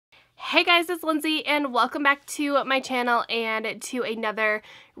Hey guys, it's Lindsay and welcome back to my channel and to another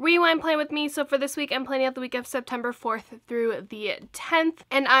rewind plan with me. So for this week, I'm planning out the week of September 4th through the 10th,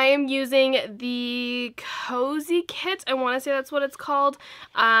 and I am using the Cozy Kit. I want to say that's what it's called,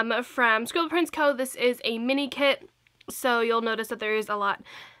 from Scribble Co. This is a mini kit, so you'll notice that there is a lot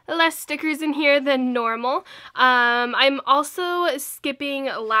less stickers in here than normal. I'm also skipping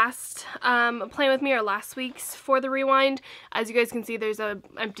last plan with me, or last week's for the rewind. As you guys can see, there's a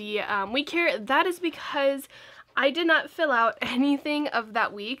empty week here. That is because I did not fill out anything of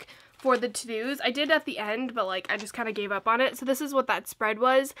that week for the to-dos. I did at the end, but like I just kind of gave up on it. So this is what that spread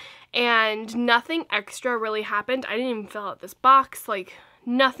was, and nothing extra really happened. I didn't even fill out this box, like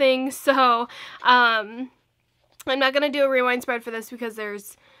nothing. So I'm not gonna do a rewind spread for this because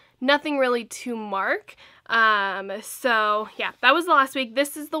there's nothing really to mark. So yeah, that was the last week.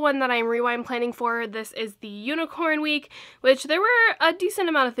 This is the one that I'm rewind planning for. This is the unicorn week, which there were a decent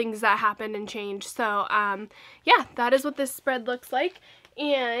amount of things that happened and changed. So yeah, that is what this spread looks like.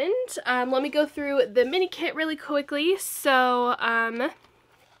 And let me go through the mini kit really quickly. So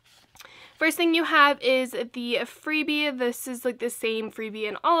first thing you have is the freebie. This is like the same freebie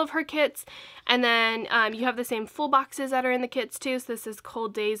in all of her kits. And then you have the same full boxes that are in the kits too. So this is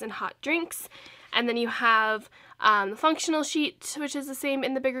cold days and hot drinks. And then you have the functional sheet, which is the same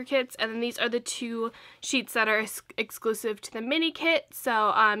in the bigger kits. And then these are the two sheets that are exclusive to the mini kit.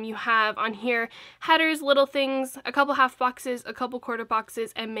 So you have on here headers, little things, a couple half boxes, a couple quarter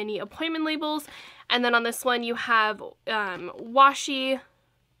boxes, and mini appointment labels. And then on this one you have washi,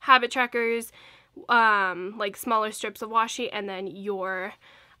 habit trackers, like smaller strips of washi, and then your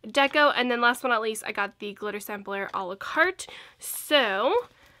deco. And then last but not least, I got the glitter sampler a la carte. So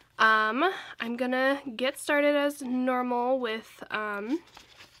I'm gonna get started as normal with the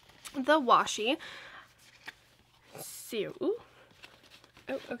washi. So,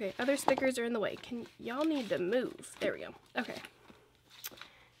 oh, okay, other stickers are in the way. Y'all need to move. There we go. Okay.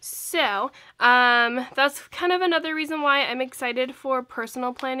 So, that's kind of another reason why I'm excited for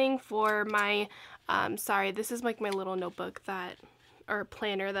personal planning for my, sorry, this is like my little notebook or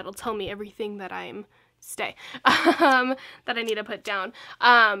planner that'll tell me everything that that I need to put down.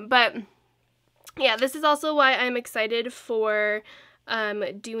 But yeah, this is also why I'm excited for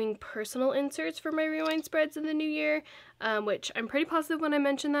doing personal inserts for my rewind spreads in the new year, which I'm pretty positive when I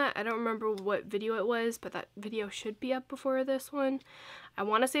mentioned that. I don't remember what video it was, but that video should be up before this one. I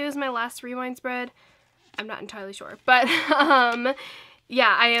want to say it was my last rewind spread. I'm not entirely sure, but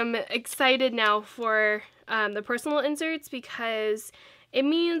yeah, I am excited now for the personal inserts because it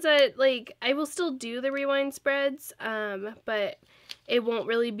means that like I will still do the rewind spreads, but it won't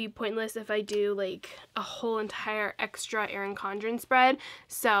really be pointless if I do like a whole entire extra Erin Condren spread.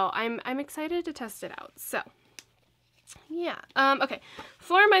 So I'm excited to test it out. So yeah, okay,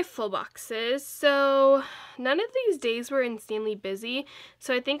 for my full boxes, so none of these days were insanely busy,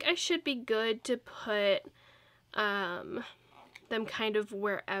 so I think I should be good to put them kind of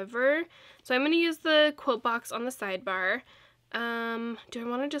wherever. So I'm going to use the quote box on the sidebar. Do I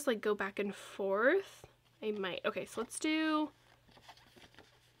want to just like go back and forth? I might. Okay, so let's do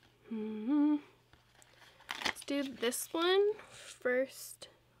this one first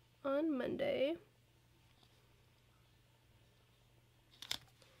on Monday.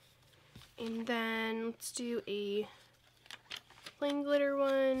 And then let's do a plain glitter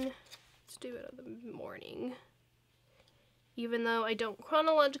one. Let's do it in the morning. Even though I don't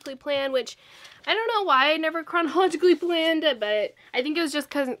chronologically plan, which I don't know why I never chronologically planned, but I think it was just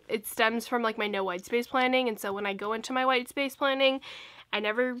because it stems from like my no white space planning, and so when I go into my white space planning, I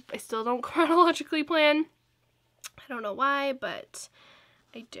still don't chronologically plan. I don't know why, but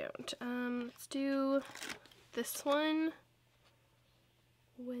I don't. Let's do this one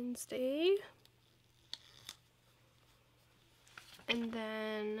Wednesday, and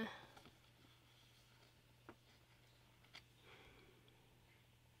then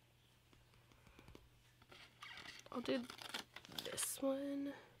I'll do this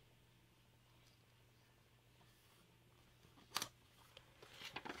one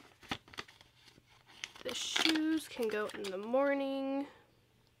the shoes can go in the morning.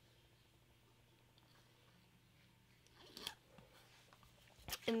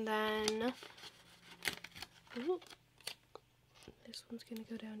 And then this one's gonna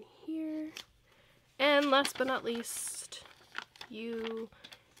go down here. And last but not least, you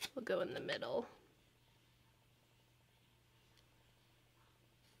will go in the middle.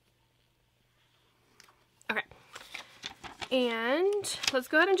 Okay. And let's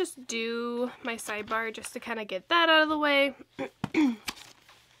go ahead and just do my sidebar just to kind of get that out of the way.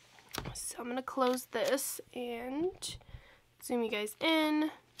 So I'm going to close this and zoom you guys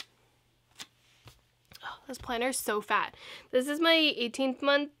in. This planner is so fat. This is my 18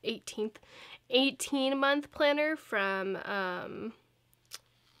 month planner from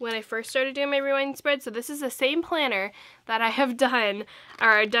when I first started doing my rewind spread. So this is the same planner that I have done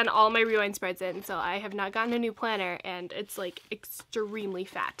all my rewind spreads in. So I have not gotten a new planner, and it's like extremely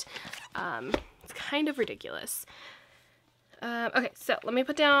fat. It's kind of ridiculous. Okay, so let me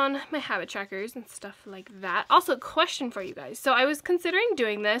put down my habit trackers and stuff like that. Also, question for you guys. So I was considering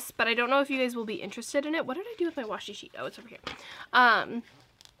doing this, but I don't know if you guys will be interested in it. What did I do with my washi sheet? Oh, it's over here.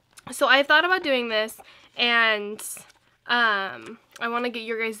 So I thought about doing this, and I want to get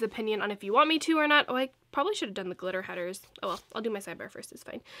your guys' opinion on if you want me to or not. Oh, I probably should have done the glitter headers. Oh well, I'll do my sidebar first, it's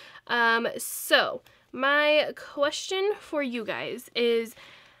fine. So my question for you guys is,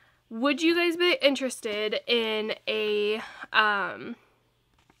 would you guys be interested in a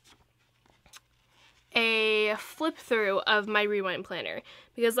flip through of my rewind planner?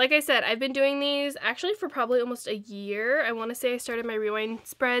 Because like I said, I've been doing these actually for probably almost a year. I want to say I started my rewind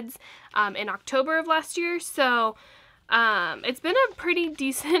spreads in October of last year, so it's been a pretty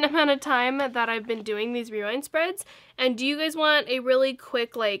decent amount of time that I've been doing these rewind spreads. And do you guys want a really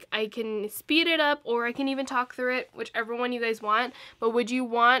quick, like, I can speed it up or I can even talk through it, whichever one you guys want, but would you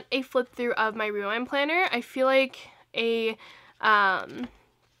want a flip through of my rewind planner? I feel like a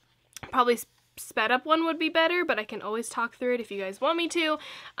probably sped up one would be better, but I can always talk through it if you guys want me to,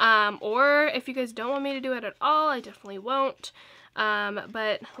 or if you guys don't want me to do it at all, I definitely won't.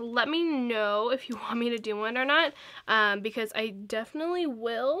 But let me know if you want me to do one or not, because I definitely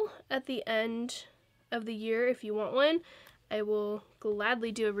will at the end of the year. If you want one, I will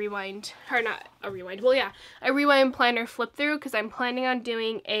gladly do a rewind, or not a rewind, well yeah, a rewind planner flip through, because I'm planning on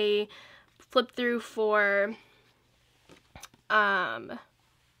doing a flip through for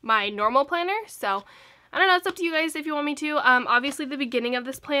my normal planner. So I don't know, it's up to you guys if you want me to. Obviously the beginning of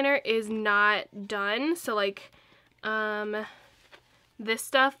this planner is not done, so like this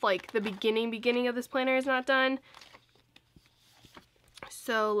stuff, like the beginning of this planner is not done.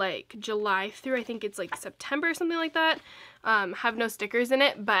 So like July through, I think it's like September or something like that, have no stickers in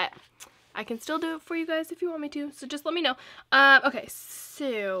it, but I can still do it for you guys if you want me to, so just let me know. Okay,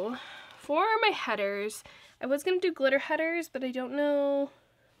 so for my headers, I was going to do glitter headers, but I don't know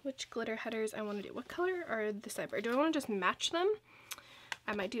which glitter headers I want to do. What color are the sidebar? Do I want to just match them?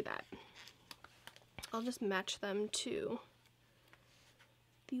 I might do that. I'll just match them to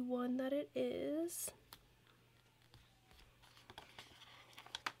the one that it is.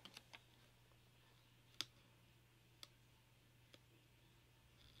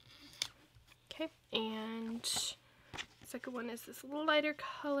 Okay, and the second one is this lighter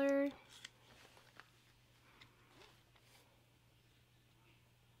color.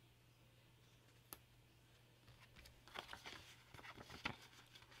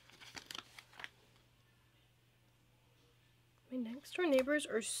 My next door neighbors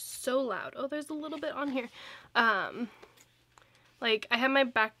are so loud. Oh, there's a little bit on here. Like I have my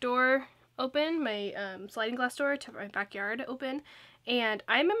back door open, my sliding glass door to my backyard open, and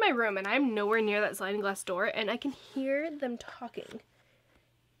I'm in my room and I'm nowhere near that sliding glass door, and I can hear them talking.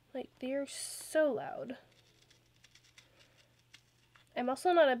 Like, they're so loud. I'm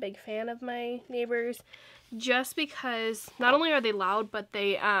also not a big fan of my neighbors, just because not only are they loud, but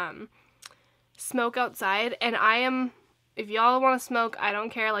they smoke outside, and if y'all want to smoke, I don't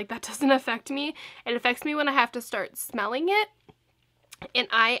care. Like, that doesn't affect me. It affects me when I have to start smelling it, and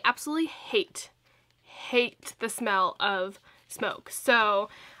I absolutely hate the smell of smoke. So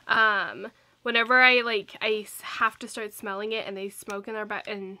whenever I have to start smelling it and they smoke in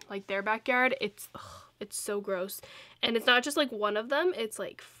their backyard, it's so gross. And it's not just like one of them, it's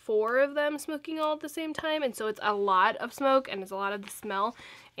like 4 of them smoking all at the same time, and so it's a lot of smoke and it's a lot of the smell.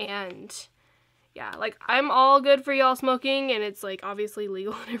 And yeah, like, I'm all good for y'all smoking, and it's like obviously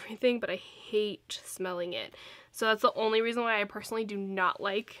legal and everything, but I hate smelling it. So that's the only reason why I personally do not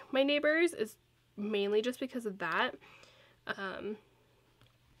like my neighbors, is mainly just because of that.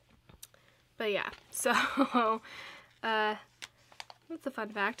 But yeah, so that's a fun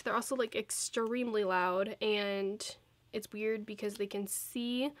fact. They're also like extremely loud, and it's weird because they can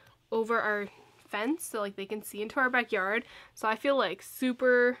see over our fence, so like they can see into our backyard. So I feel like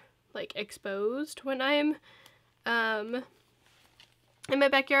super like exposed when I'm in my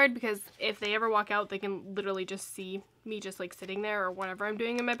backyard, because if they ever walk out, they can literally just see me just like sitting there or whatever I'm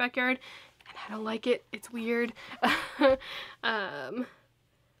doing in my backyard, and I don't like it. It's weird. So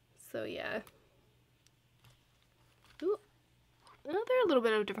yeah. Ooh. Oh, they're a little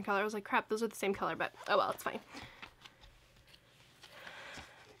bit of a different color. I was like, crap, those are the same color, but oh well, it's fine.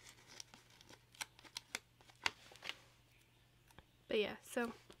 But yeah,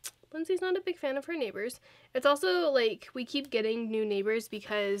 so Lindsay's not a big fan of her neighbors. It's also like we keep getting new neighbors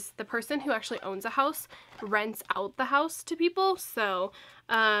because the person who actually owns a house rents out the house to people. So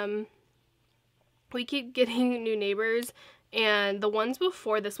we keep getting new neighbors, and the ones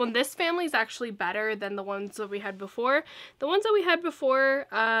before this one, this family is actually better than the ones that we had before. The ones that we had before,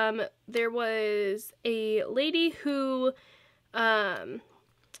 there was a lady who,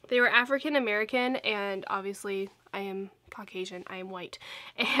 they were African American, and obviously I am Caucasian, I am white,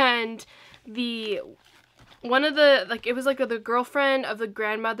 and one of the, like, it was like the girlfriend of the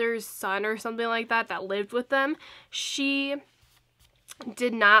grandmother's son or something like that that lived with them. She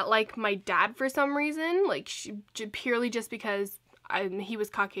did not like my dad for some reason, like, purely just because he was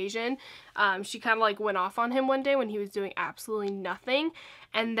Caucasian. She kind of like went off on him one day when he was doing absolutely nothing,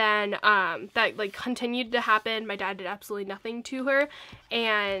 and then that like continued to happen. My dad did absolutely nothing to her,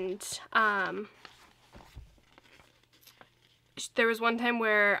 and there was one time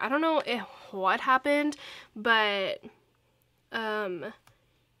where I don't know what happened, but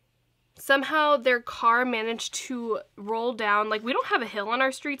somehow their car managed to roll down. Like, we don't have a hill on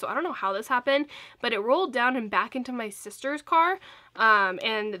our street, so I don't know how this happened, but it rolled down and back into my sister's car.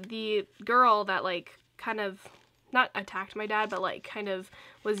 And the girl that like kind of not attacked my dad, but like kind of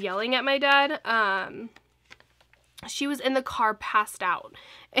was yelling at my dad, she was in the car passed out.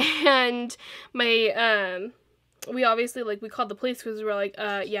 And my we obviously, like, we called the police because we were like,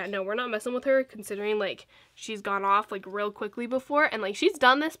 yeah, no, we're not messing with her, considering, like, she's gone off, like, real quickly before, and, like, she's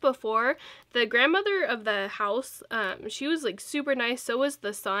done this before. The grandmother of the house, she was, like, super nice, so was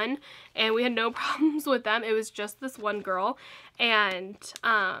the son, and we had no problems with them. It was just this one girl, and,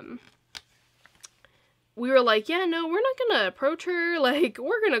 we were like, yeah, no, we're not gonna approach her, like,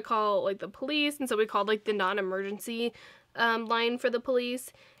 we're gonna call, like, the police, and so we called, like, the non-emergency, line for the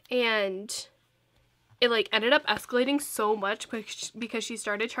police, and it, like, ended up escalating so much because she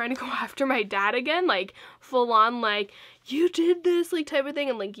started trying to go after my dad again, like, full on, like, you did this, like, type of thing,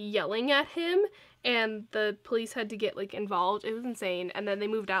 and, like, yelling at him, and the police had to get, like, involved. It was insane, and then they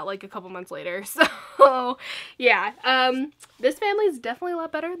moved out, like, a couple months later, so, yeah, this family is definitely a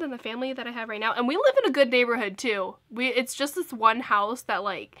lot better than the family that I have right now, and we live in a good neighborhood, too. It's just this one house that,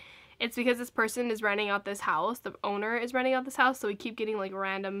 like, it's because this person is renting out this house, the owner is renting out this house, so we keep getting, like,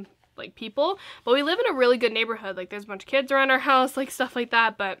 random, like, people, but we live in a really good neighborhood. Like, there's a bunch of kids around our house, like, stuff like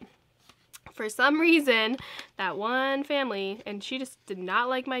that, but for some reason, that one family, and she just did not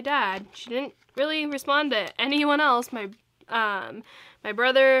like my dad. She didn't really respond to anyone else. My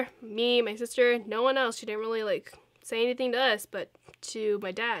brother, me, my sister, no one else. She didn't really, like, say anything to us, but to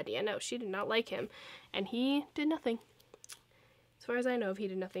my dad, yeah, no, she did not like him, and he did nothing. As far as I know, he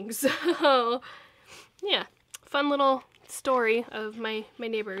did nothing, so, yeah, fun little story of my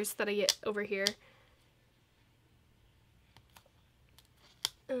neighbors that I get over here.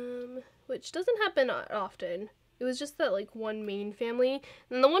 Which doesn't happen often. It was just that, like, one main family.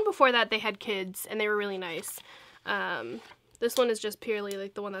 And the one before that, they had kids, and they were really nice. This one is just purely,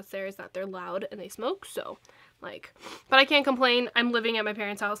 like, the one that's there is that they're loud and they smoke, so, like, but I can't complain. I'm living at my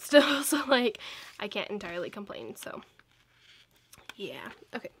parents' house still, so, like, I can't entirely complain, so, yeah.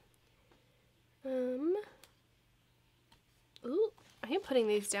 Okay. Ooh, I am putting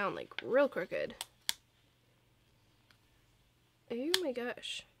these down, like, real crooked. Oh my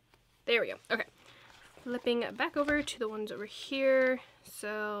gosh. There we go. Okay. Flipping back over to the ones over here.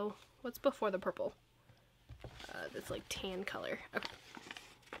 So, what's before the purple? This, like, tan color. Okay.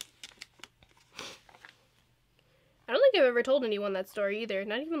 I don't think I've ever told anyone that story either.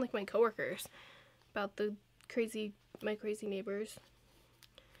 Not even, like, my coworkers. About my crazy neighbors.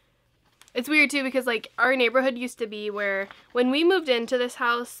 It's weird, too, because, like, our neighborhood used to be where, when we moved into this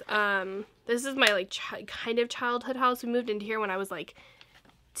house, this is my, like, kind of childhood house. We moved into here when I was, like,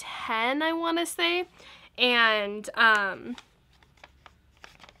 10, I want to say, and,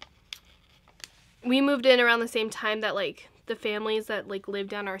 we moved in around the same time that, like, the families that, like, live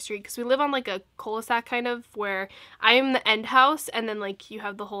down our street, because we live on, like, a cul-de-sac kind of, where I am the end house, and then, like, you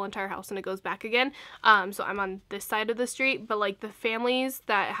have the whole entire house, and it goes back again, so I'm on this side of the street, but, like, the families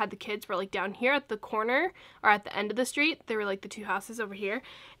that had the kids were, like, down here at the corner, or at the end of the street. They were, like, the two houses over here,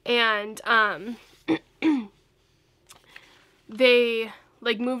 and, they,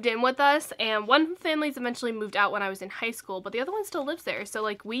 like, moved in with us, and one of the families eventually moved out when I was in high school, but the other one still lives there. So,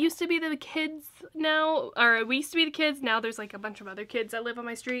 like, we used to be the kids now, or we used to be the kids, now there's, like, a bunch of other kids that live on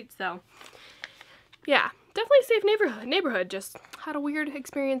my street, so, yeah, definitely a safe neighborhood, just had a weird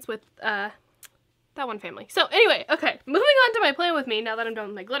experience with, that one family. So, anyway, okay, moving on to my plan with me, now that I'm done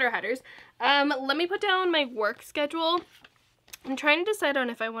with my glitter headers, let me put down my work schedule. I'm trying to decide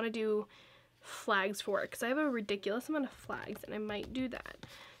on if I want to do flags for it, because I have a ridiculous amount of flags, and I might do that.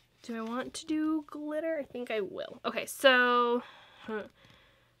 Do I want to do glitter? I think I will. Okay, so I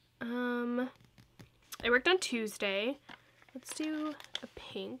worked on Tuesday. Let's do a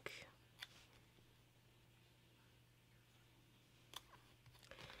pink.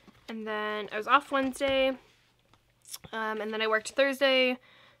 And then I was off Wednesday. And then I worked Thursday,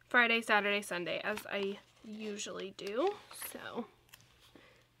 Friday, Saturday, Sunday, as I usually do. So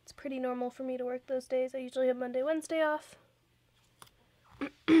it's pretty normal for me to work those days. I usually have Monday, Wednesday off.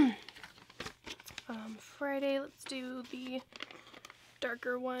 Friday, let's do the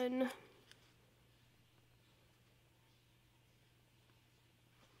darker one.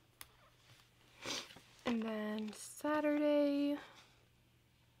 And then Saturday,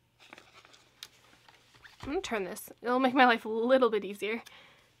 I'm gonna turn this. It'll make my life a little bit easier.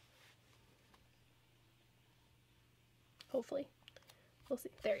 Hopefully. We'll see.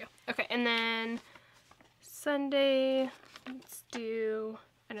 There we go. Okay, and then Sunday, let's do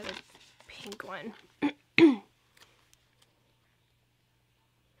another pink one.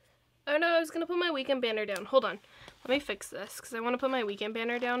 Oh no, I was gonna put my weekend banner down. Hold on. Let me fix this because I want to put my weekend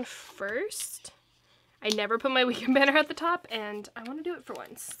banner down first. I never put my weekend banner at the top, and I want to do it for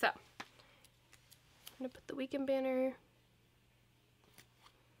once. So, I'm going to put the weekend banner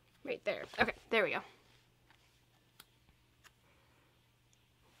right there. Okay, there we go.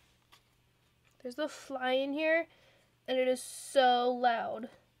 There's a fly in here, and it is so loud.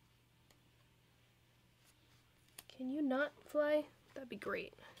 Can you not fly? That'd be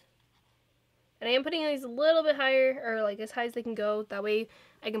great. And I am putting these a little bit higher, or like as high as they can go. That way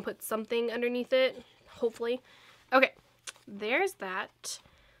I can put something underneath it, hopefully. Okay, there's that.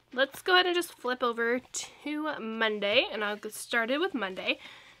 Let's go ahead and just flip over to Monday, and I'll get started with Monday.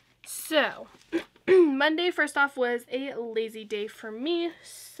 So, Monday, first off, was a lazy day for me.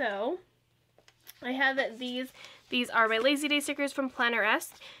 So, I have these. These are my Lazy Day stickers from Planner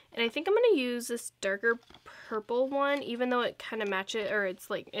S, and I think I'm going to use this darker purple one, even though it kind of matches, or it's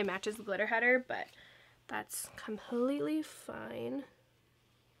like, it matches the glitter header, but that's completely fine.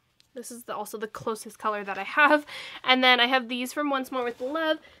 This is also the closest color that I have. And then I have these from Once More with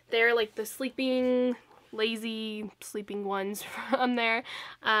Love. They're like the lazy sleeping ones from there.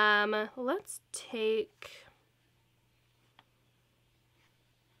 Let's take,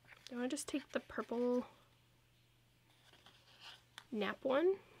 do I want to just take the purple nap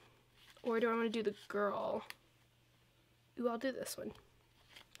one? Or do I want to do the girl? Ooh, I'll do this one.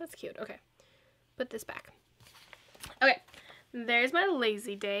 That's cute. Okay. Put this back. Okay. There's my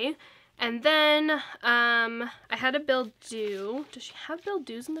lazy day. And then, I had a bill due. Does she have bill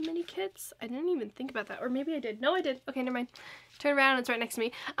dues in the mini kits? I didn't even think about that. Or maybe I did. No, I did. Okay, never mind. Turn around, it's right next to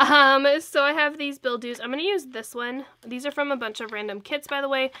me. So I have these bill dues. I'm going to use this one. These are from a bunch of random kits, by the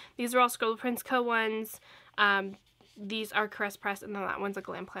way. These are all Scribble Prints Co. ones. These are Caress Press, and then that one's a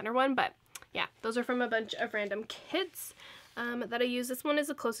Glam Planner one. But, yeah, those are from a bunch of random kits that I use. This one is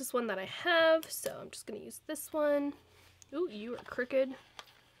the closest one that I have. So I'm just going to use this one. Ooh, you are crooked.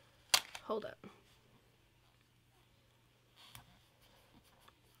 Hold up.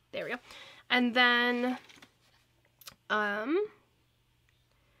 There we go. And then,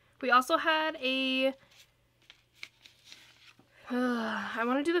 we also had a, I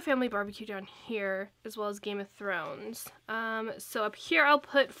want to do the family barbecue down here, as well as Game of Thrones. So up here I'll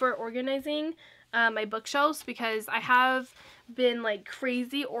put for organizing my bookshelves, because I have been like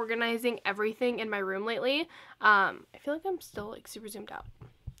crazy organizing everything in my room lately. I feel like I'm still like super zoomed out.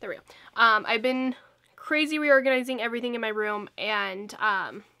 There we go. I've been crazy reorganizing everything in my room, and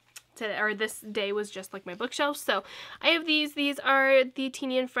this day was just like my bookshelf. So I have these. These are the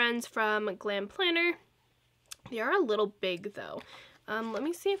Teeny and Friends from Glam Planner. They are a little big though. Let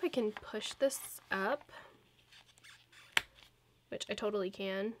me see if I can push this up, which I totally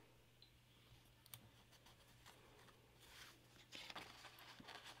can.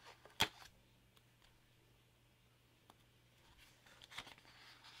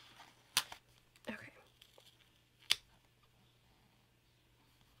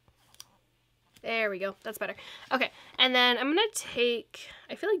 There we go. That's better. Okay, and then I'm going to take,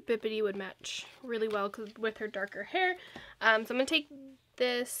 I feel like Bippity would match really well with her darker hair. So I'm going to take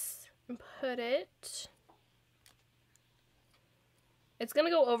this and put it, it's going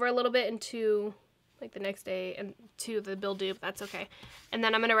to go over a little bit into like the next day and to the bill due, but that's okay. And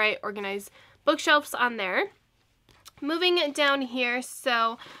then I'm going to write organize bookshelves on there. Moving it down here,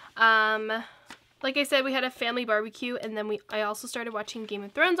 so like I said, we had a family barbecue, and then I also started watching Game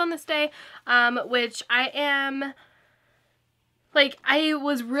of Thrones on this day, which I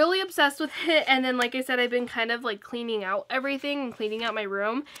was really obsessed with it, and then like I said, I've been kind of like cleaning out everything and cleaning out my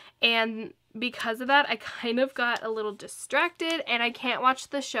room, and because of that, I kind of got a little distracted, and I can't watch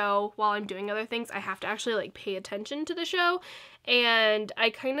the show while I'm doing other things. I have to actually like pay attention to the show, and I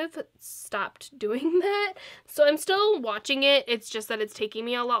kind of stopped doing that. So I'm still watching it. It's just that it's taking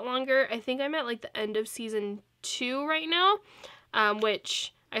me a lot longer. I think I'm at like the end of season 2 right now,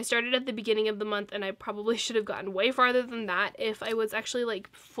 which I started at the beginning of the month, and I probably should have gotten way farther than that if I was actually like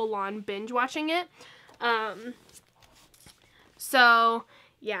full on binge watching it. So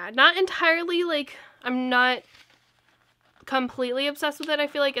yeah, not entirely, like, I'm not completely obsessed with it, I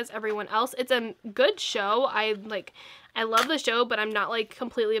feel like, as everyone else. It's a good show. I love the show, but I'm not, like,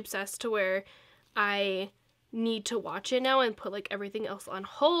 completely obsessed to where I need to watch it now and put, like, everything else on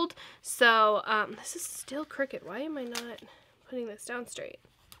hold. So, this is still crooked. Why am I not putting this down straight?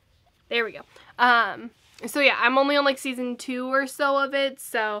 There we go. So yeah, I'm only on, like, season 2 or so of it,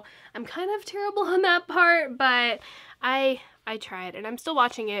 so I'm kind of terrible on that part, but I tried, and I'm still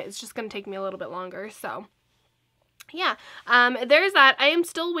watching it. It's just going to take me a little bit longer, so yeah. There's that. I am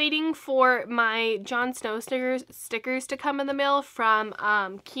still waiting for my Jon Snow stickers to come in the mail from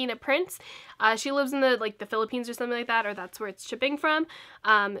Kina Prince. She lives in the Philippines or something like that, or that's where it's shipping from.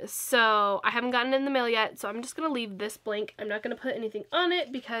 So I haven't gotten it in the mail yet, so I'm just going to leave this blank. I'm not going to put anything on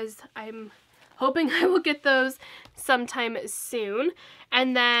it because I'm hoping I will get those sometime soon.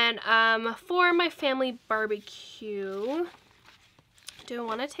 And then for my family barbecue, do I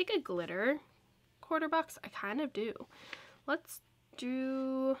want to take a glitter quarter box? I kind of do. Let's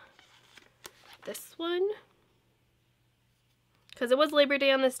do this one, because it was Labor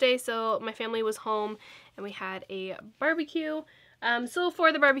Day on this day, so my family was home and we had a barbecue. So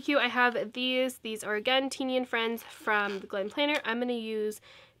for the barbecue, I have these. These are, again, Teeny and Friends from the Glen Planner. I'm going to use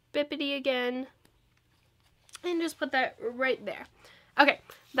Bippity again and just put that right there. Okay,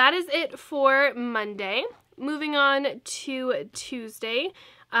 that is it for Monday. Moving on to Tuesday.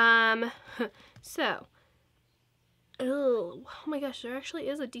 So, oh my gosh, there actually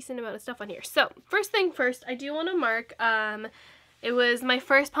is a decent amount of stuff on here. So, first thing first, I do want to mark, it was my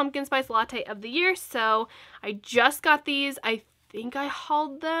first pumpkin spice latte of the year, so I just got these. I think I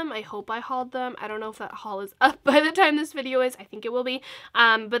hauled them. I hope I hauled them. I don't know if that haul is up by the time this video is. I think it will be.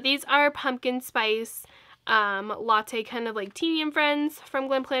 But these are pumpkin spice latte, kind of like Teeny and Friends from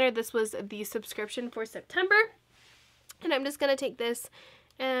Glen Planner. This was the subscription for September, and I'm just gonna take this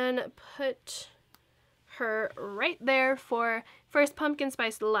and put her right there for first pumpkin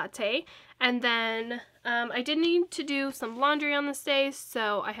spice latte. And then I did need to do some laundry on this day,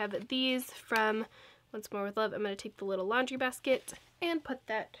 so I have these from Once More With Love. I'm gonna take the little laundry basket and put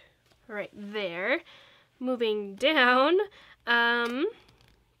that right there. Moving down,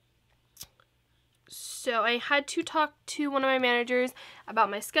 so I had to talk to one of my managers about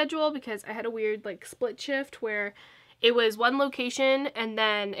my schedule because I had a weird like split shift where it was one location and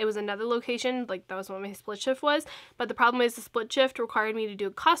then it was another location. Like, that was what my split shift was. But the problem is the split shift required me to do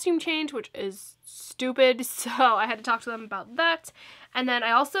a costume change, which is stupid. So I had to talk to them about that. And then I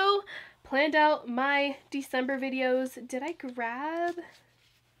also planned out my December videos. Did I grab?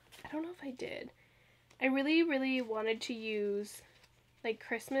 I don't know if I did. I really, really wanted to use like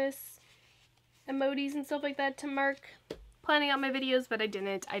Christmas emojis and stuff like that to mark planning out my videos, but I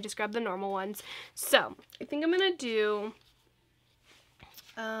didn't. I just grabbed the normal ones. So I think I'm gonna do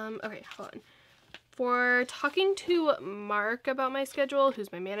okay, hold on. For talking to Mark about my schedule,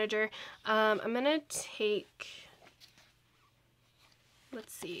 who's my manager, I'm gonna take,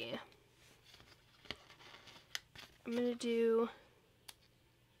 let's see, I'm gonna do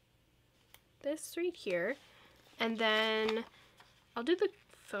this right here, and then I'll do the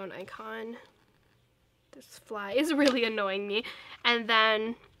phone icon. This fly is really annoying me. And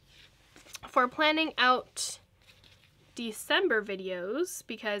then for planning out December videos,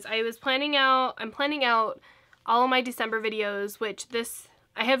 because I'm planning out all of my December videos, which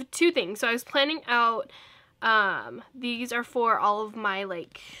I have two things. So I was planning out, these are for all of my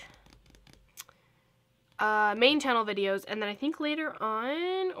like main channel videos, and then I think later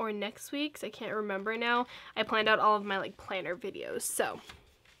on or next week's, I can't remember now, I planned out all of my like planner videos. So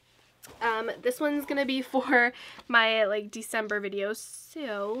this one's gonna be for my like December videos.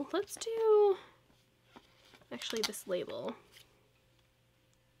 So let's do actually this label.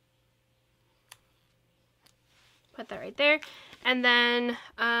 Put that right there. And then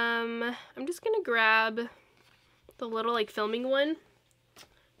I'm just gonna grab the little like filming one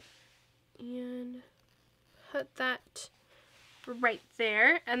and put that right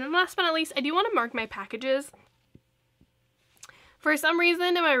there. And then last but not least, I do want to mark my packages. For some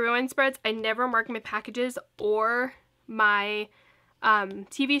reason in my rewind spreads, I never mark my packages or my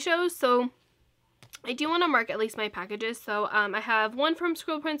TV shows. So I do want to mark at least my packages. So I have one from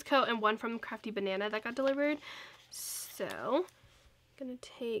Scribble Co. and one from Crafty Banana that got delivered. So I'm going to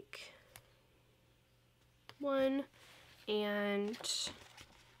take one and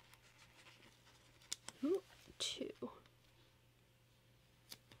two.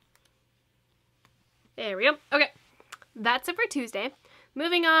 There we go. Okay, that's it for Tuesday.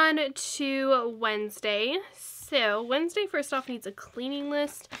 Moving on to Wednesday. So Wednesday, first off, needs a cleaning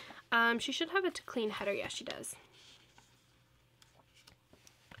list. She should have a to clean header. Yes, she does.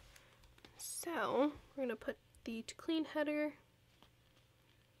 So we're gonna put the to clean header.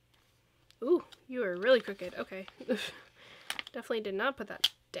 Ooh, you are really crooked. Okay. Definitely did not put that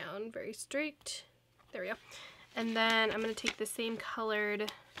down very straight. There we go. And then I'm gonna take the same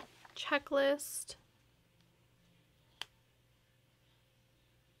colored checklist.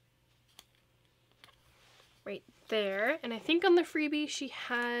 Right there. And I think on the freebie she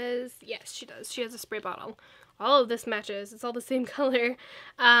has, yes, she does. She has a spray bottle. All of this matches. It's all the same color.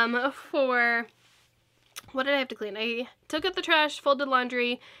 For, what did I have to clean? I took out the trash, folded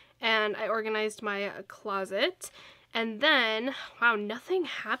laundry, and I organized my closet. And then, wow, nothing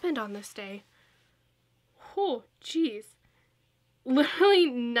happened on this day. Oh, jeez. Literally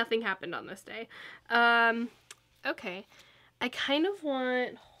nothing happened on this day. Okay. I kind of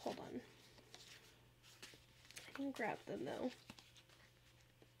want, hold on. I can grab them though.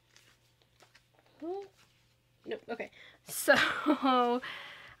 Oh. Nope, okay. So,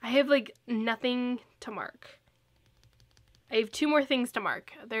 I have like nothing to mark. I have 2 more things to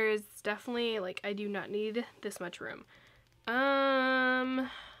mark. There's definitely, like, I do not need this much room. Is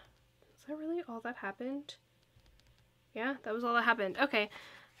that really all that happened? Yeah, that was all that happened. Okay,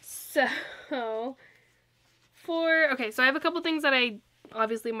 so, okay, so I have a couple things that I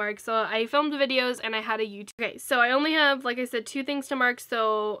obviously marked. So I filmed videos and I had a YouTube. Okay, so I only have, like I said, 2 things to mark,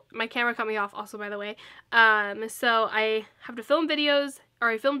 so my camera cut me off also, by the way. So I have to film videos,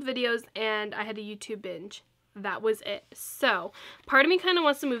 or I filmed videos, and I had a YouTube binge. That was it. So part of me kind of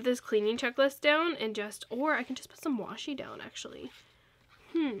wants to move this cleaning checklist down and just, or I can just put some washi down actually.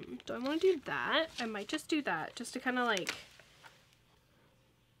 Do I want to do that? I might just do that just to kind of like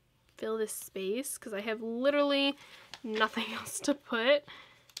fill this space because I have literally nothing else to put.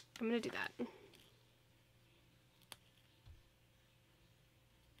 I'm gonna do that.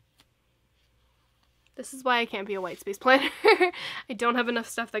 This is why I can't be a white space planner. I don't have enough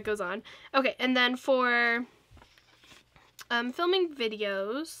stuff that goes on. Okay, and then for filming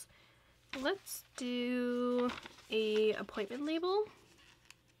videos, let's do a appointment label.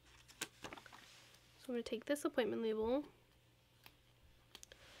 So I'm going to take this appointment label,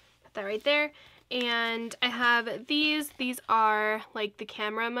 put that right there, and I have these. These are like the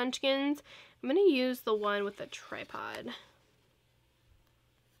camera munchkins. I'm going to use the one with the tripod.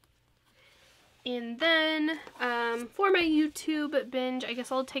 And then for my YouTube binge, I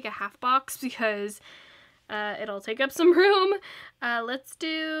guess I'll take a half box because it'll take up some room. Let's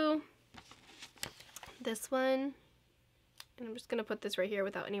do this one. And I'm just going to put this right here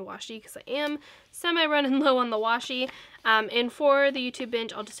without any washi because I am semi-running low on the washi. And for the YouTube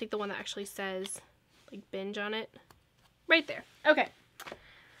binge, I'll just take the one that actually says like binge on it. Right there. Okay.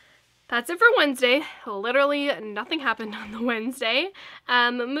 That's it for Wednesday. Literally nothing happened on the Wednesday.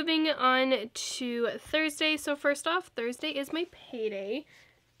 Moving on to Thursday. So first off, Thursday is my payday.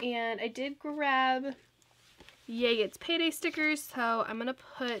 And I did grab Yay It's Payday stickers. So I'm going to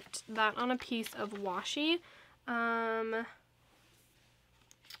put that on a piece of washi. Let's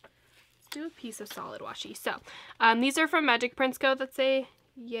do a piece of solid washi. So these are from Magic Prints Co. that say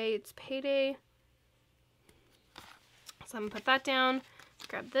Yay It's Payday. So I'm going to put that down.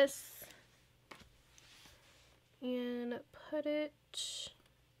 Grab this. And put it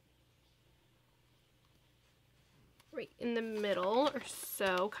right in the middle, or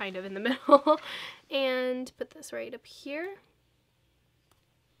so, kind of in the middle. And put this right up here.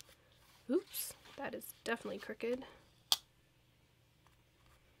 Oops, that is definitely crooked.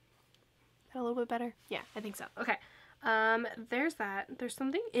 That a little bit better? Yeah, I think so. Okay, there's that. There's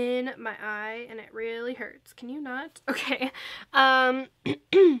something in my eye and it really hurts. Can you not? Okay.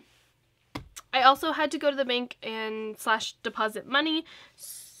 I also had to go to the bank and / deposit money.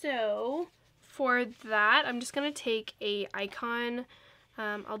 So for that, I'm just going to take a icon.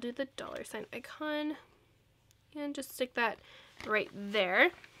 I'll do the $ icon and just stick that right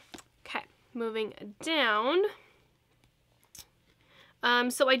there. Okay, moving down.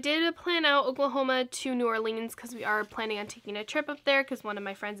 So I did plan out Oklahoma to New Orleans because we are planning on taking a trip up there because one of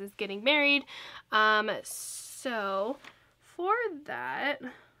my friends is getting married. So for that,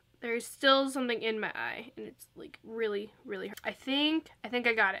 there's still something in my eye, and it's like really, really hurt. I think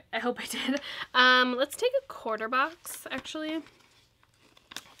I got it. I hope I did. Let's take a quarter box, actually,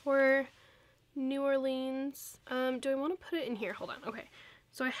 for New Orleans. Do I want to put it in here? Hold on. Okay.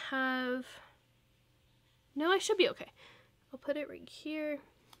 So I have, no, I should be okay. I'll put it right here.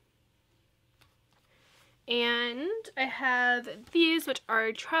 And I have these, which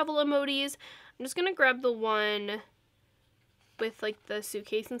are travel emojis. I'm just going to grab the one with like the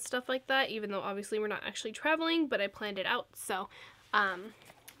suitcase and stuff like that, even though obviously we're not actually traveling, but I planned it out. So I'm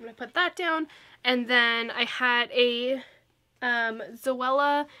going to put that down. And then I had a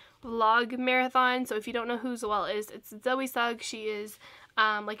Zoella vlog marathon. So if you don't know who Zoella is, it's Zoe Sugg. She is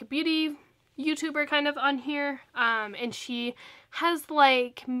like a beauty YouTuber kind of on here, and she has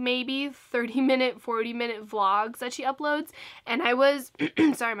like maybe 30-minute, 40-minute vlogs that she uploads, and I was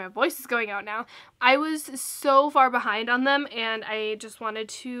sorry, my voice is going out now. I was so far behind on them, and I just wanted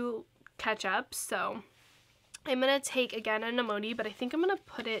to catch up. So I'm gonna take again an emoji, but I think I'm gonna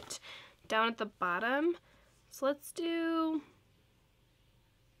put it down at the bottom. So let's do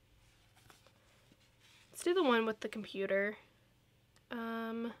the one with the computer.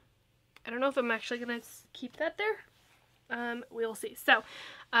 I don't know if I'm actually going to keep that there. We'll see. So,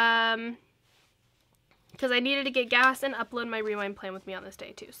 because I needed to get gas and upload my rewind plan with me on this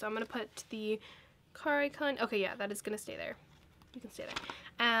day too. So I'm going to put the car icon. Okay, yeah, that is going to stay there. You can stay there.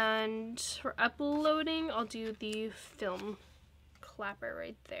 And for uploading, I'll do the film clapper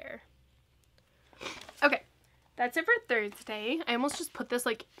right there. Okay. That's it for Thursday. I almost just put this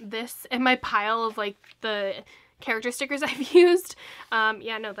like this in my pile of like the character stickers I've used.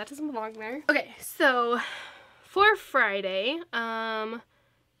 Yeah, no, that doesn't belong there. Okay, so for Friday,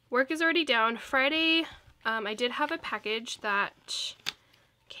 work is already down. Friday, I did have a package that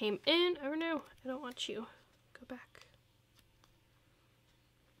came in. Oh no, I don't want you. Go back.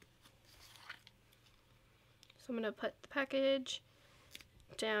 So I'm gonna put the package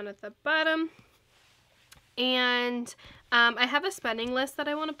down at the bottom. And I have a spending list that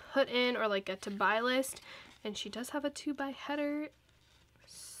I want to put in, or like a to buy list, and she does have a to buy header,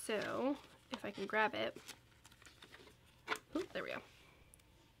 so if I can grab it. Oh, there we go. I'm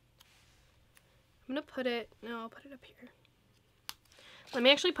gonna put it, no, I'll put it up here. Let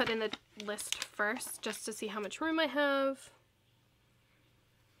me actually put in the list first just to see how much room I have.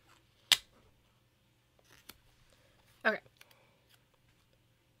 Okay.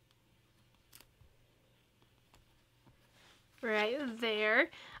 Right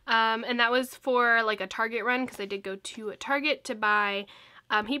there. And that was for like a Target run, because I did go to a Target to buy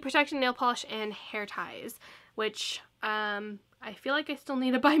heat protection, nail polish, and hair ties, which I feel like I still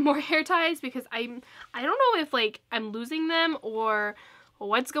need to buy more hair ties, because I don't know if like I'm losing them or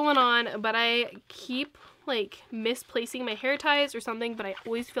what's going on, but I keep like misplacing my hair ties or something, but I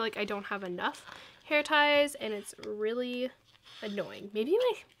always feel like I don't have enough hair ties, and it's really annoying. Maybe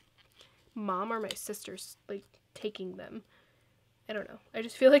my mom or my sister's like taking them. I don't know. I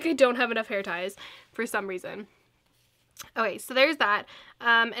just feel like I don't have enough hair ties for some reason. Okay, so there's that.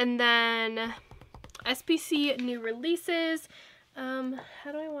 And then SPC new releases. How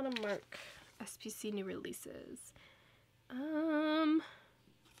do I want to mark SPC new releases? I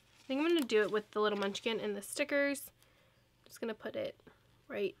think I'm going to do it with the little munchkin and the stickers. I'm just going to put it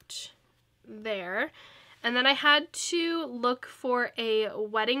right there. And then I had to look for a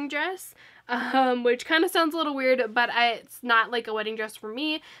wedding dress, which kind of sounds a little weird, but it's not like a wedding dress for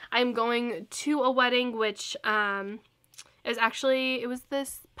me. I'm going to a wedding, which is actually, it was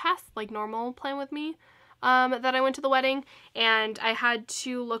this past like normal plan with me that I went to the wedding, and I had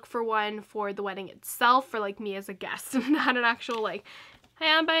to look for one for the wedding itself, for like me as a guest, not an actual like,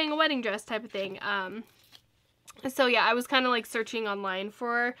 hey, I'm buying a wedding dress type of thing. So yeah, I was kind of like searching online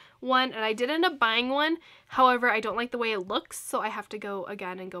for one, and I did end up buying one. However, I don't like the way it looks, so I have to go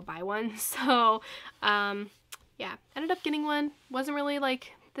again and go buy one. So yeah, ended up getting one. Wasn't really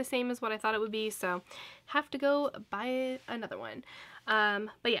like the same as what I thought it would be, so have to go buy another one.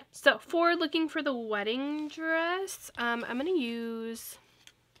 But yeah, so for looking for the wedding dress, I'm gonna use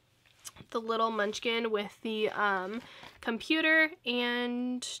the little munchkin with the computer,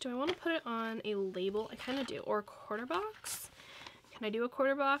 and do I want to put it on a label? I kind of do. Or a quarter box. Can I do a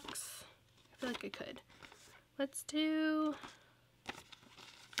quarter box? I feel like I could. Let's do the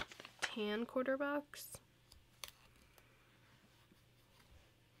tan quarter box.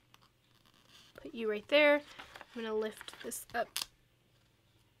 Put you right there. I'm going to lift this up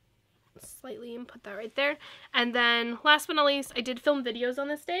slightly and put that right there. And then last but not least, I did film videos on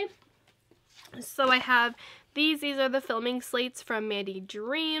this day. So I have these are the filming slates from Mandy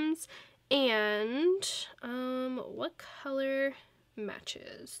Dreams, and what color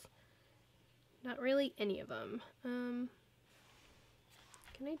matches? Not really any of them. Can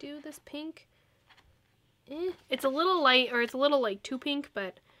I do this pink? It's a little light, or it's a little like too pink,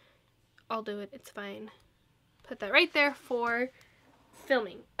 but I'll do it. It's fine. Put that right there for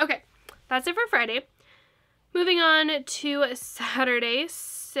filming. Okay, that's it for Friday. Moving on to Saturday.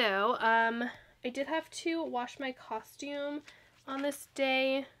 So, I did have to wash my costume on this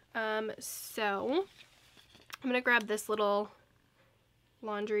day. So I'm gonna grab this little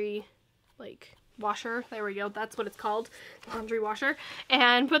laundry like washer. There we go. That's what it's called, laundry washer,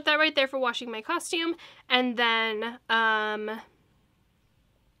 and put that right there for washing my costume. And then I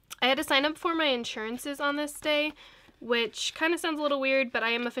had to sign up for my insurances on this day, which kind of sounds a little weird, but I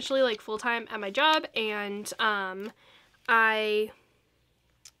am officially like full-time at my job, and I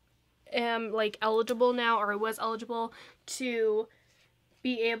am like eligible now, or I was eligible to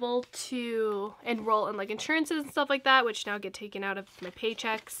be able to enroll in like insurances and stuff like that, which now get taken out of my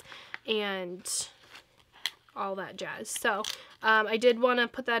paychecks and all that jazz. So I did want to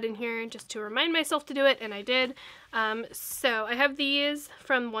put that in here just to remind myself to do it, and I did. So I have these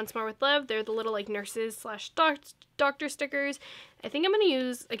from Once More with Love. They're the little like nurses slash doctor stickers. I think I'm going to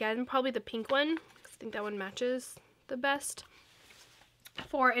use, again, probably the pink one, because I think that one matches the best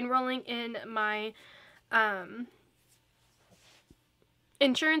for enrolling in my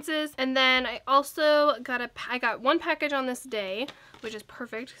insurances. And then I also got I got one package on this day, which is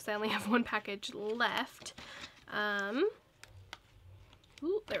perfect because I only have one package left.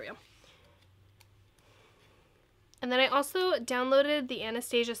 Ooh, there we go. And then I also downloaded the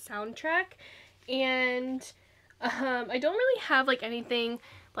Anastasia soundtrack, and I don't really have like anything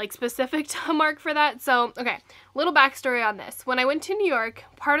like specific to mark for that. So, okay, little backstory on this. When I went to New York,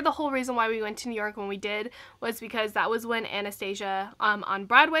 part of the whole reason why we went to New York when we did was because that was when Anastasia on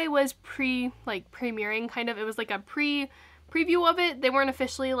Broadway was premiering, kind of. It was like a preview of it. They weren't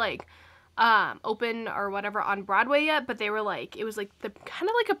officially like open or whatever on Broadway yet, but they were like, it was like the kind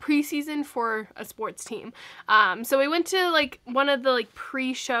of like a preseason for a sports team. So we went to like one of the like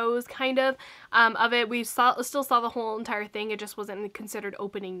pre-shows kind of it. We still saw the whole entire thing. It just wasn't considered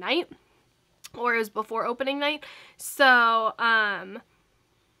opening night, or it was before opening night. So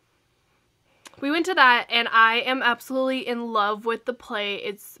we went to that, and I am absolutely in love with the play.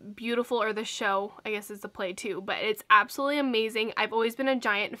 It's beautiful, or the show, I guess it's the play too, but it's absolutely amazing. I've always been a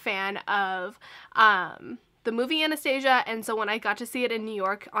giant fan of the movie Anastasia, and so when I got to see it in New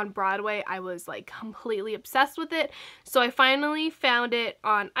York on Broadway, I was like completely obsessed with it. So I finally found it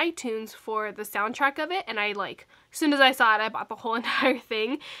on iTunes for the soundtrack of it, and I like, as soon as I saw it, I bought the whole entire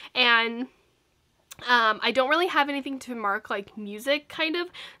thing. And I don't really have anything to mark like music kind of,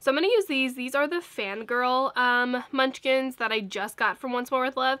 so I'm going to use these. These are the Fangirl munchkins that I just got from Once More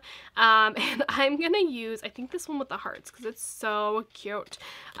with Love, and I'm going to use, I think, this one with the hearts because it's so cute.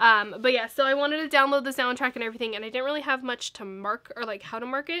 But yeah, so I wanted to download the soundtrack and everything, and I didn't really have much to mark, or like how to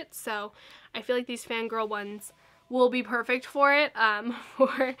mark it, so I feel like these Fangirl ones will be perfect for it,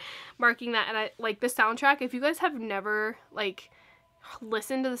 for marking that. And I like the soundtrack. If you guys have never like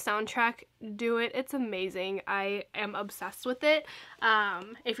listen to the soundtrack, do it. It's amazing. I am obsessed with it.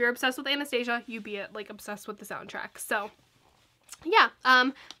 If you're obsessed with Anastasia, you be like obsessed with the soundtrack. So yeah,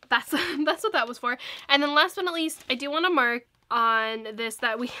 that's what that was for. And then last but not least, I do want to mark on this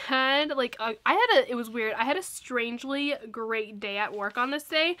that we had like it was weird. I had a strangely great day at work on this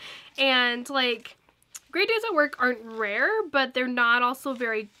day, and like great days at work aren't rare, but they're not also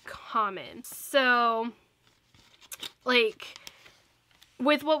very common. So like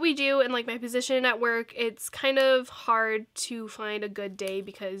with what we do and like my position at work, it's kind of hard to find a good day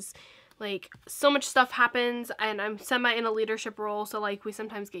because like so much stuff happens, and I'm semi in a leadership role, so like we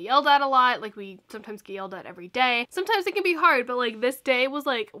sometimes get yelled at a lot, like we sometimes get yelled at every day. Sometimes it can be hard, but like this day was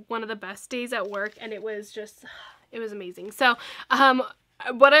like one of the best days at work, and it was amazing. So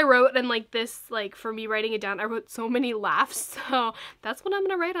what I wrote, and like this, like for me writing it down, I wrote so many laughs, so that's what I'm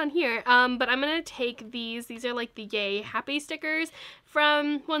gonna write on here. But I'm gonna take these are like the Yay Happy stickers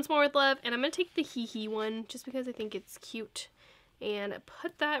from Once More with Love, and I'm gonna take the Hee Hee one just because I think it's cute, and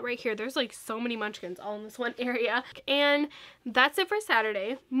put that right here. There's like so many munchkins all in this one area. And that's it for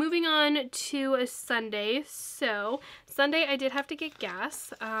Saturday. Moving on to a Sunday. So Sunday I did have to get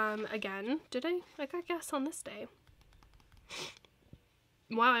gas. Again, I got gas on this day.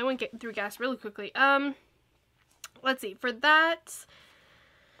 Wow, I went through gas really quickly. Let's see. For that,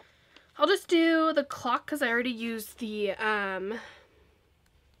 I'll just do the clock because I already used the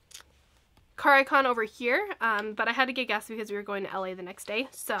car icon over here. But I had to get gas because we were going to LA the next day.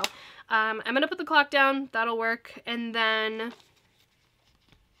 So I'm going to put the clock down. That'll work. And then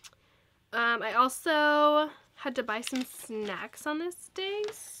I also had to buy some snacks on this day,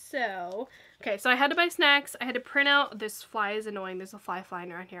 so okay, so I had to buy snacks. I had to print out, this fly is annoying, there's a fly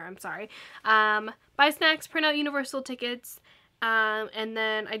flying around here, I'm sorry. Buy snacks, print out Universal tickets, and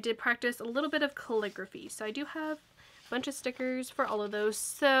then I did practice a little bit of calligraphy. So I do have a bunch of stickers for all of those.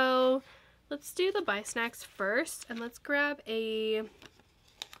 So let's do the buy snacks first, and let's grab a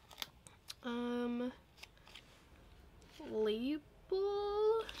label.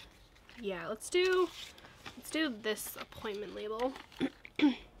 Yeah, let's do this appointment label.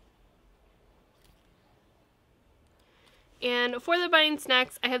 And for the buying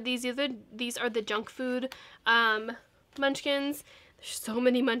snacks, I have these are the junk food munchkins. There's so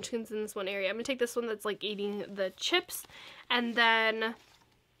many munchkins in this one area. I'm gonna take this one that's like eating the chips. And then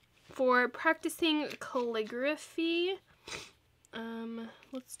for practicing calligraphy,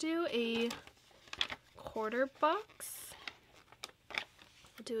 let's do a quarter box.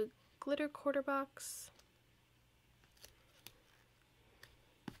 I'll do a glitter quarter box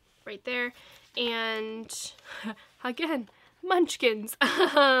right there. And again, munchkins. These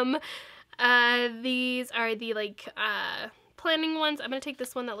are the like planning ones. I'm gonna take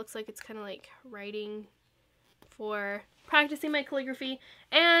this one that looks like it's kind of like writing for practicing my calligraphy.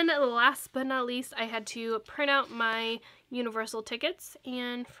 And last but not least, I had to print out my Universal tickets,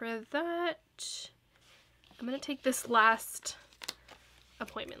 and for that I'm gonna take this last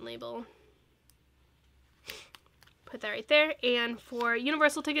appointment label, put that right there. And for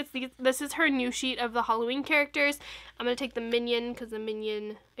Universal tickets, this is her new sheet of the Halloween characters. I'm going to take the Minion, because the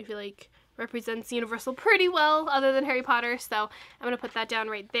Minion, I feel like, represents Universal pretty well, other than Harry Potter. So I'm going to put that down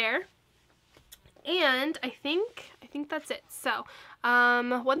right there. And I think that's it. So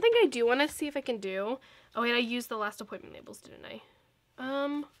one thing I do want to see if I can do, oh wait, I used the last appointment labels, didn't I?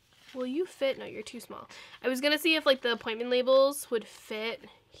 Will you fit? No, you're too small. I was going to see if like the appointment labels would fit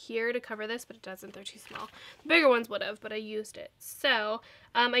here to cover this, but it doesn't. They're too small. The bigger ones would have, but I used it. So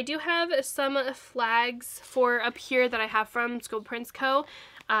I do have some flags for up here that I have from Scribble Prints Co.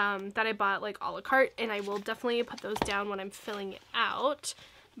 That I bought like a la carte, and I will definitely put those down when I'm filling it out.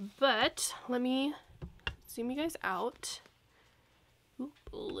 But let me zoom you guys out. Oop,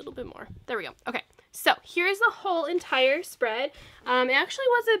 a little bit more. There we go. Okay. So here's the whole entire spread. It actually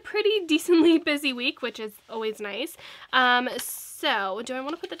was a pretty decently busy week, which is always nice. So do I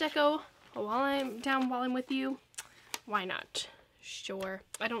want to put the deco while I'm with you? Why not? Sure.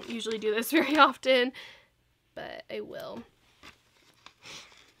 I don't usually do this very often, but I will.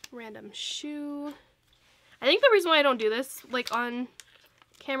 Random shoe. I think the reason why I don't do this like on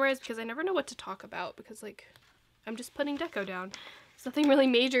camera is because I never know what to talk about, because like I'm just putting deco down. There's nothing really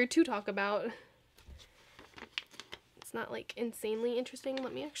major to talk about. Not like insanely interesting.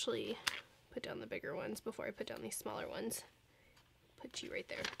 Let me actually put down the bigger ones before I put down these smaller ones. Put you right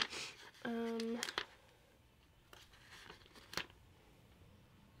there. And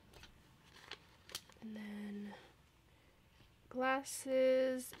then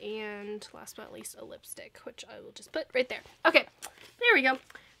glasses, and last but not least a lipstick, which I will just put right there. Okay, there we go.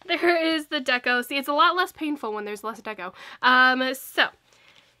 There is the deco. See, it's a lot less painful when there's less deco. So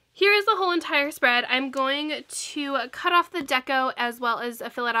here is the whole entire spread. I'm going to cut off the deco as well as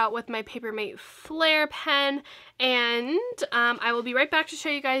fill it out with my Papermate Flare pen, and I will be right back to show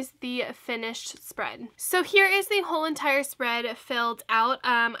you guys the finished spread. So here is the whole entire spread filled out.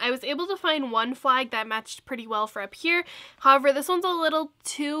 I was able to find one flag that matched pretty well for up here. However, this one's a little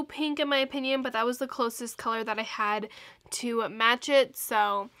too pink in my opinion, but that was the closest color that I had to match it.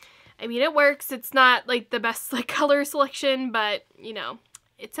 So, I mean, it works. It's not like the best like color selection, but you know,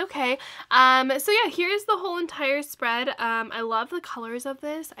 it's okay. So yeah, here's the whole entire spread. I love the colors of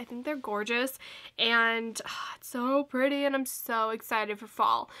this. I think they're gorgeous, and it's so pretty, and I'm so excited for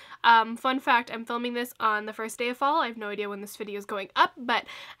fall. Fun fact, I'm filming this on the first day of fall. I have no idea when this video is going up, but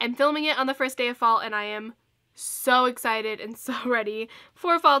I'm filming it on the first day of fall, and I am so excited and so ready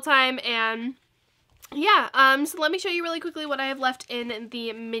for fall time. And yeah, so let me show you really quickly what I have left in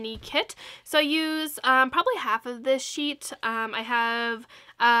the mini kit. So I use probably half of this sheet. I have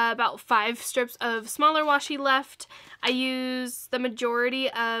about 5 strips of smaller washi left. I use the majority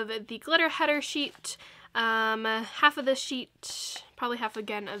of the glitter header sheet, half of this sheet, probably half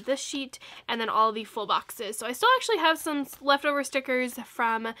again of this sheet, and then all the full boxes. So I still actually have some leftover stickers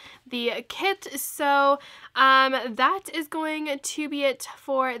from the kit. So that is going to be it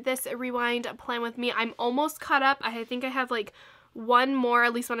for this rewind plan with me. I'm almost caught up. I think I have like one more,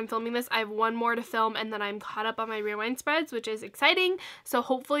 at least when I'm filming this, I have one more to film, and then I'm caught up on my rewind spreads, which is exciting. So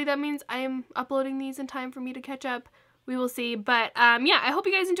hopefully that means I am uploading these in time for me to catch up we will see. But yeah, I hope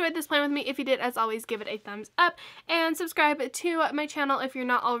you guys enjoyed this plan with me. If you did, as always, give it a thumbs up and subscribe to my channel if you're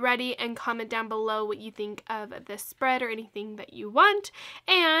not already, and comment down below what you think of this spread or anything that you want.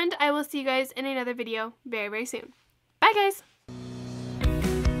 And I will see you guys in another video very, very soon. Bye, guys!